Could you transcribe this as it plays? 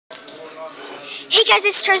Hey guys,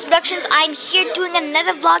 it's Charles Productions. I'm here doing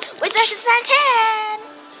another vlog with Lucas Fantan.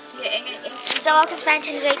 So Lucas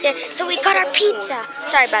Fantan is right there. So we got our pizza.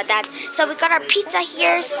 Sorry about that. So we got our pizza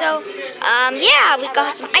here. So yeah, we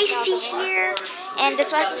got some iced tea here, and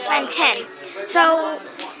this Lucas Fantan. So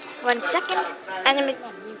 1 second, I'm gonna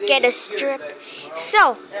get a strip.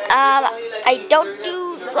 So I don't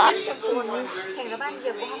do vlog.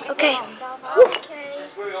 Okay. Whew.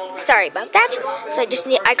 Sorry about that. So I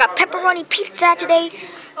got pepperoni pizza today.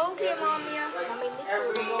 Okay, mommy.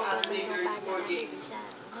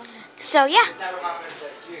 So yeah.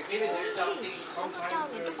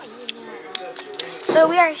 So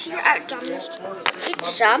we are here at Domino's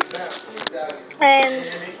Pizza, and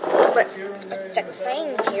let's check the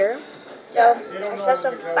sign here. So let's have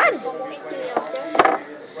some fun.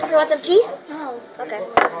 You want some cheese? No. Okay.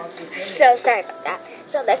 So sorry about that.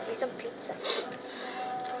 So let's eat some pizza.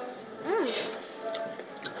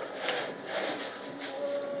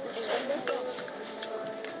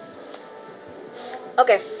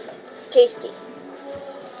 Okay, tasty.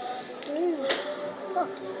 Oh.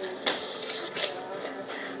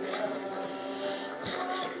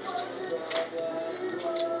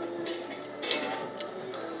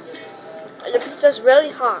 The pizza's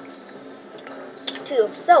really hot too.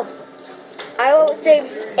 So I would say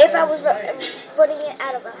if I was putting it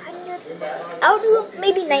out of 100, I would do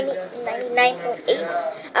maybe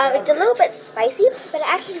 99.8. It's a little bit spicy, but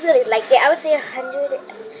I actually really liked it. I would say 100%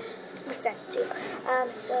 too.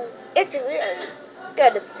 So it's really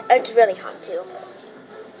good. It's really hot too.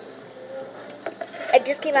 It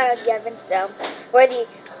just came out of the oven, so we're the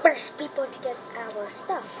first people to get our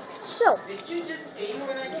stuff. So did you just steam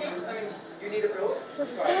when I came? You need a pillow?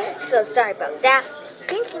 So sorry about that.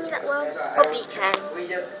 Can you see me that well? Hopefully you can. We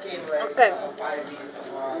just came like Okay. 5 minutes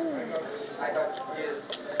ago. I don't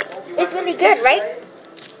just. It's really good, right?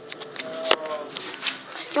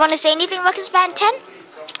 You want to say anything, Lucas Fantan?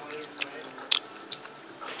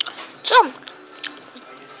 So,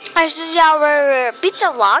 this is our pizza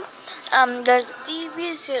vlog.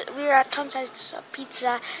 We're at Tom's House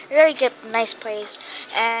Pizza. Very good, nice place.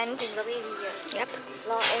 And yep.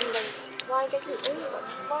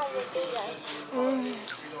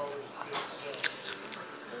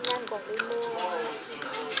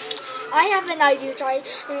 I have an idea, Charlie.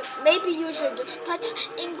 Maybe you should put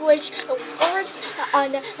English words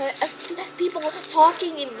on people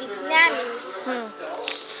talking in Vietnamese.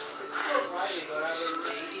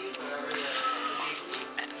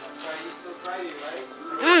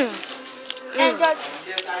 And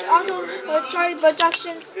also, Charlie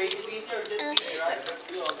Productions.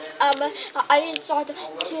 I installed 2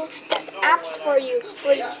 apps for your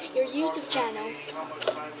YouTube channel.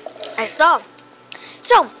 I saw.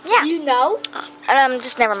 So, yeah. You know?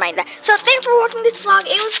 Just never mind that. So, thanks for watching this vlog.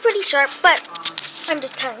 It was pretty short, but I'm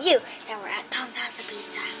just telling you that we're at Tom's House of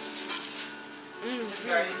Pizza.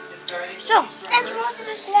 So, thanks for watching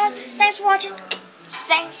this vlog.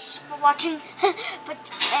 Thanks for watching.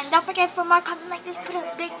 And don't forget, for more content like this, put a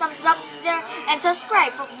big thumbs up there and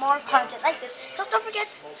subscribe for more content like this. So don't forget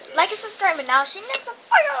to like and subscribe, and I'll see you next time.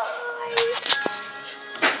 Bye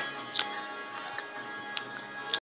guys.